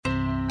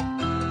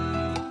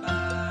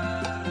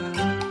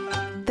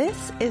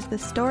is the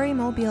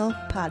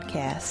Storymobile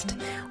Podcast.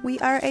 We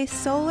are a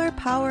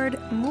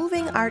solar-powered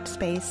moving art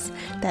space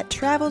that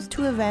travels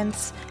to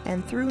events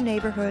and through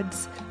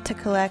neighborhoods to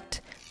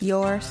collect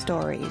your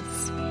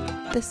stories.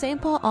 The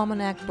St. Paul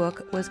Almanac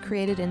book was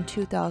created in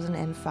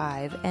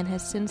 2005 and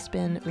has since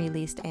been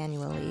released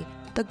annually.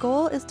 The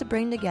goal is to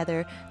bring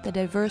together the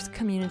diverse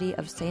community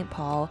of St.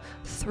 Paul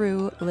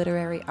through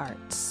literary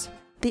arts.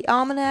 The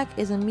Almanac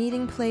is a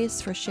meeting place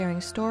for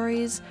sharing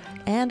stories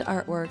and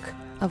artwork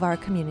of our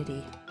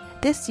community.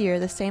 This year,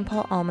 the St.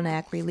 Paul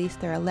Almanac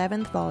released their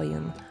 11th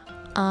volume,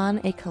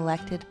 On a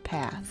Collected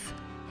Path.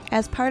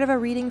 As part of a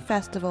reading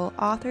festival,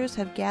 authors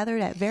have gathered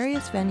at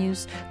various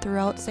venues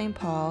throughout St.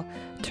 Paul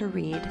to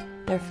read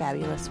their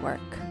fabulous work.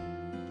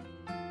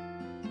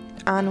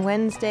 On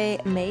Wednesday,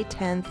 May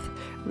 10th,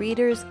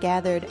 readers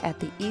gathered at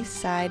the East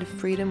Side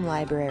Freedom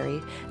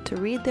Library to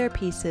read their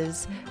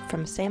pieces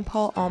from St.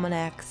 Paul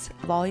Almanac's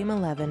Volume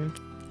 11,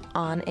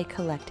 On a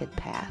Collected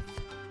Path.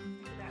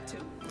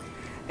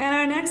 And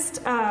our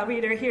next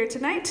reader here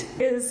tonight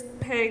is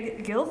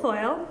Peg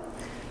Guilfoyle.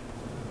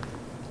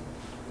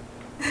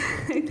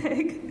 Hey,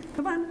 Peg,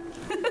 come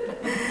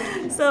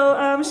on.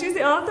 So she's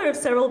the author of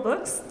several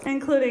books,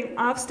 including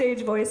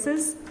Offstage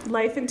Voices,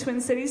 Life in Twin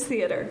Cities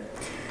Theater.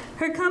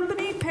 Her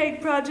company,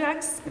 Peg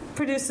Projects,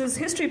 produces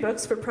history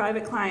books for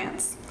private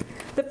clients.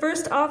 The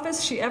first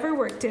office she ever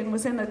worked in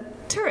was in a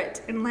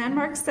turret in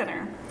Landmark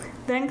Center,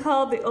 then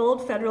called the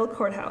Old Federal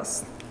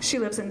Courthouse. She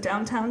lives in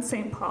downtown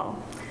St.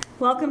 Paul.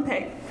 Welcome,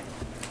 Peg.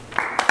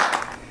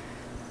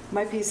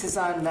 My piece is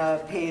on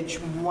page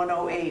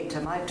 108.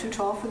 Am I too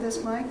tall for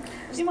this, Mike?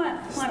 You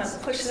want to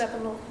push it up a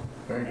little?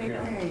 There you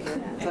go.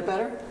 Is that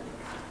better?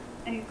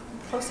 Any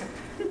closer?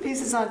 The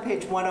piece is on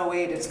page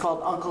 108. It's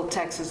called Uncle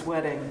Tex's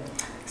Wedding,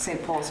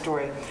 St. Paul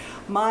story.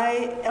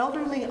 My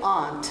elderly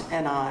aunt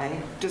and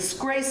I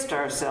disgraced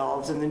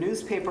ourselves in the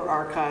newspaper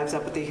archives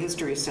up at the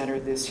History Center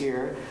this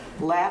year,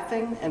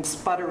 laughing and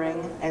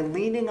sputtering and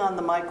leaning on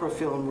the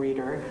microfilm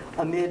reader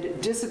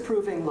amid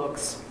disapproving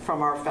looks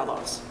from our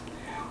fellows.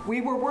 We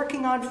were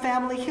working on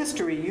family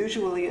history,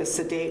 usually a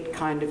sedate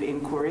kind of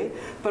inquiry,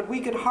 but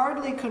we could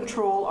hardly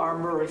control our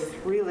mirth.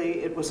 Really,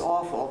 it was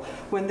awful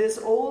when this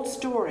old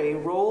story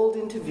rolled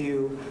into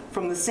view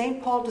from the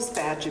St. Paul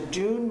Dispatch of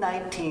June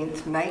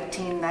 19th,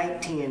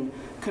 1919,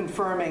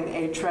 confirming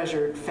a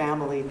treasured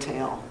family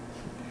tale.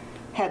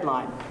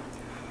 Headline: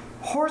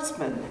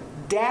 Horseman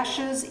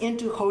dashes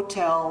into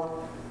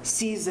hotel,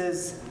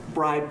 seizes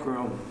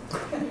bridegroom.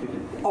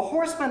 A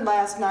horseman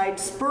last night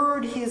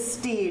spurred his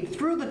steed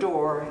through the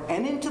door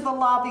and into the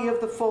lobby of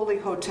the Foley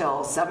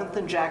Hotel, 7th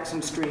and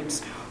Jackson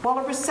Streets, while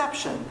a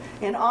reception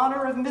in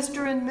honor of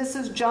Mr. and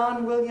Mrs.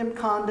 John William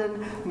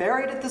Condon,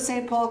 married at the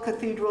St. Paul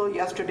Cathedral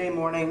yesterday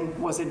morning,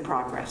 was in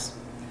progress.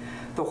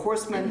 The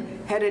horseman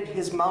headed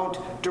his mount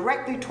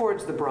directly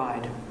towards the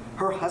bride.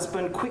 Her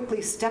husband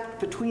quickly stepped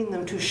between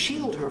them to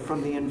shield her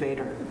from the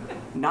invader.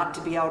 Not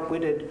to be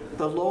outwitted,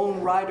 the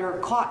lone rider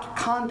caught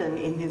Condon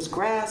in his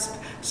grasp,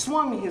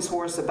 swung his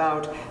horse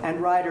about,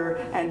 and rider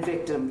and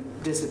victim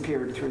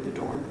disappeared through the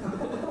door.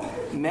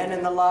 Men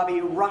in the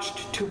lobby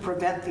rushed to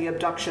prevent the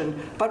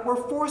abduction, but were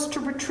forced to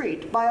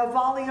retreat by a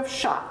volley of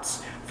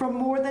shots from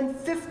more than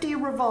 50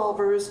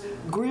 revolvers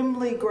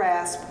grimly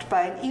grasped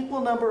by an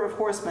equal number of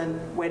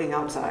horsemen waiting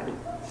outside.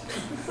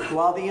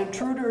 While the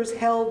intruders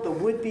held the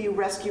would-be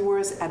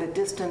rescuers at a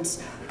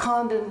distance,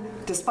 Condon,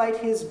 despite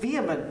his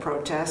vehement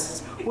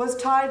protests, was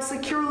tied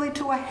securely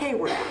to a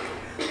hayrack.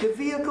 The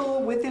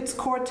vehicle, with its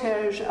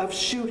cortege of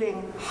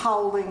shooting,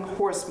 howling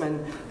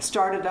horsemen,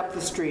 started up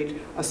the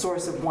street, a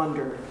source of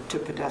wonder to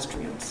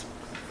pedestrians.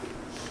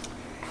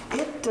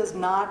 It does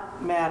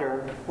not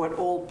matter what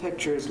old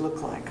pictures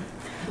look like.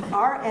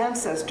 Our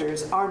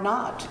ancestors are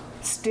not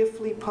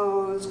stiffly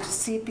posed,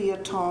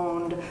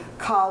 sepia-toned,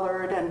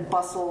 collared, and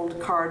bustled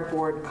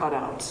cardboard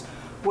cutouts.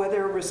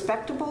 Whether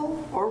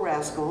respectable or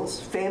rascals,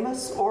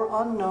 famous or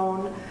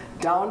unknown,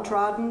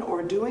 downtrodden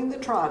or doing the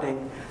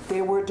trotting,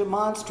 they were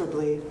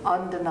demonstrably,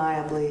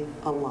 undeniably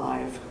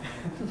alive.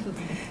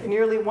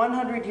 Nearly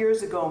 100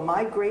 years ago,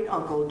 my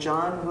great-uncle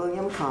John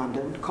William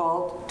Condon,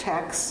 called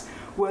Tex,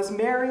 was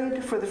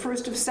married for the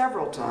first of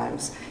several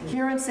times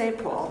here in St.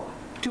 Paul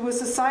to a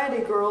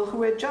society girl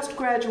who had just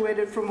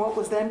graduated from what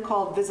was then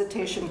called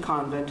Visitation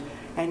Convent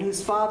and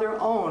whose father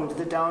owned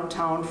the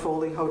downtown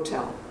Foley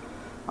Hotel.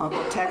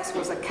 Uncle Tex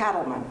was a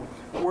cattleman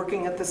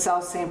working at the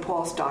South St.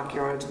 Paul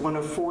stockyards, one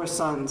of 4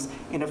 sons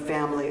in a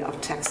family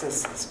of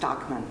Texas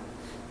stockmen.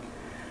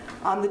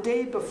 On the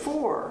day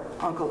before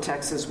Uncle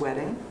Tex's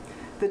wedding,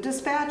 the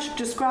Dispatch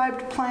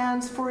described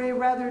plans for a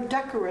rather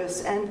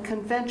decorous and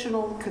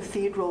conventional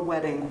cathedral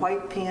wedding,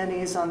 white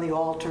peonies on the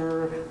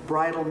altar,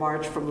 bridal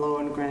march from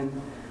Lohengrin.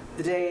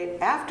 The day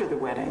after the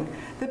wedding,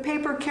 the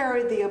paper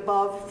carried the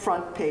above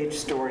front page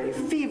story,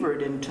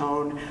 fevered in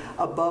tone,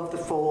 above the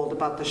fold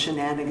about the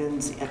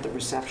shenanigans at the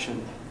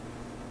reception.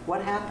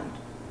 What happened?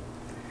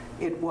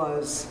 It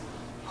was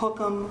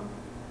hook'em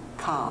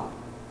cow.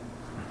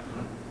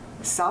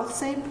 South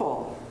St.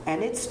 Paul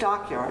and its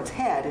stockyards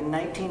had, in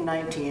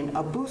 1919,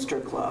 a booster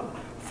club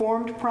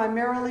formed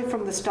primarily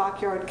from the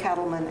stockyard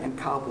cattlemen and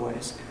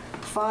cowboys.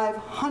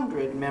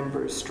 500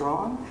 members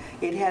strong.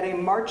 It had a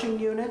marching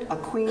unit, a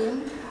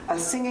queen, a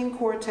singing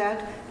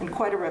quartet, and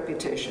quite a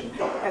reputation.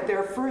 At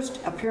their first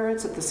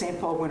appearance at the St.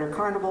 Paul Winter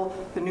Carnival,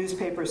 the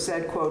newspaper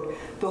said, quote,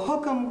 "The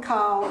Hook'em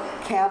Cow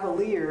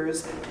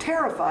Cavaliers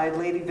terrified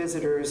lady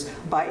visitors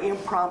by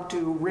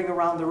impromptu ring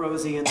around the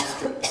rosy in the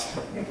streets."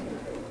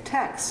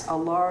 Tex, a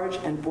large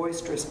and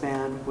boisterous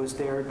band, was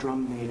their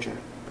drum major.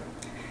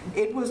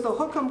 It was the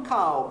Hook'em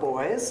Cow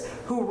boys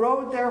who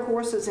rode their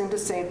horses into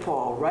St.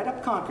 Paul, right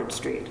up Concord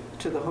Street,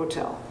 to the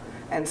hotel,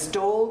 and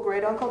stole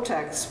Great Uncle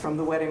Tex from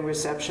the wedding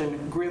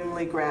reception,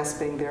 grimly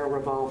grasping their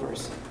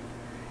revolvers.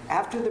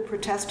 After the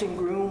protesting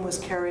groom was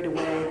carried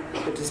away,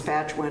 the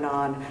dispatch went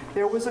on,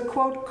 there was a,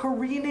 quote,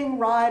 "careening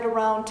ride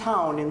around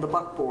town in the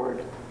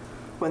buckboard."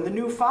 When the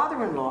new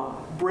father-in-law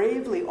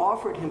bravely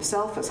offered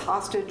himself as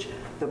hostage,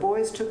 the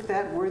boys took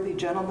that worthy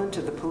gentleman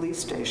to the police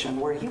station,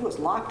 where he was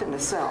locked in a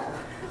cell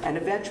and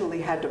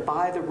eventually had to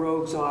buy the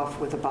rogues off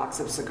with a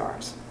box of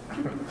cigars.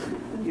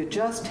 You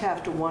just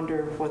have to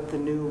wonder what the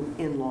new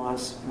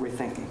in-laws were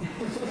thinking.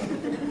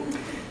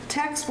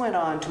 Tex went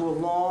on to a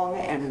long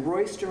and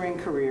roistering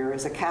career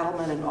as a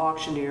cattleman and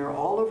auctioneer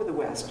all over the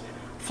West,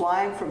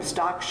 flying from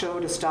stock show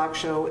to stock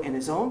show in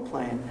his own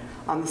plane,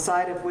 on the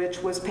side of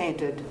which was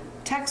painted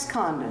Tex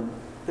Condon,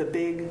 the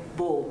big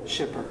bull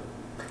shipper.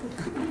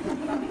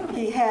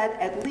 He had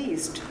at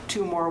least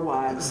 2 more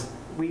wives.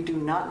 We do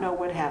not know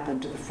what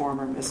happened to the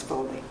former Miss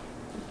Foley.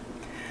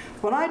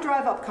 When I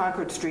drive up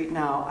Concord Street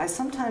now, I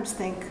sometimes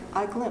think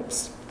I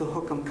glimpse the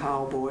Hook'em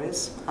Cow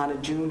boys on a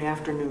June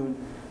afternoon,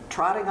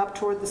 trotting up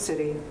toward the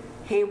city,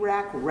 hay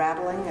rack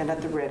rattling and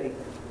at the ready,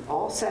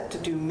 all set to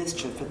do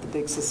mischief at the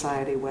big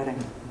society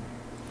wedding.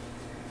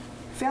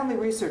 Family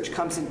research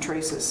comes in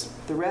traces.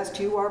 The rest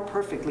you are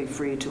perfectly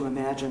free to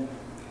imagine.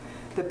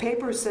 The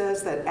paper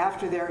says that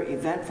after their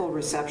eventful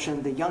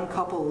reception, the young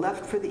couple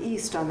left for the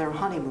East on their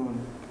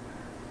honeymoon.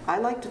 I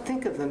like to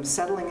think of them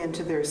settling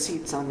into their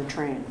seats on the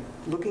train,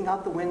 looking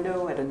out the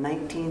window at a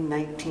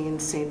 1919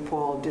 St.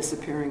 Paul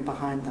disappearing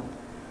behind them.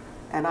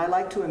 And I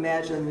like to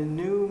imagine the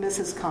new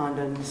Mrs.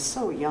 Condon,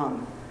 so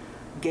young,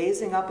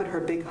 gazing up at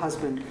her big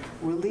husband,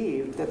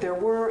 relieved that there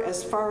were,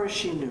 as far as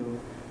she knew,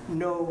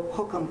 no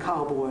Hook'em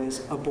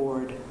Cowboys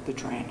aboard the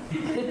train.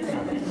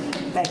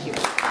 Thank you.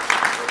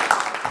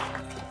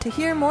 To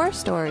hear more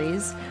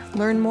stories,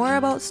 learn more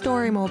about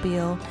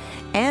Storymobile,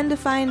 and to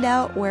find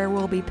out where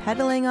we'll be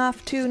pedaling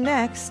off to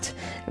next,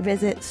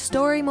 visit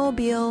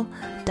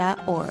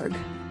storymobile.org.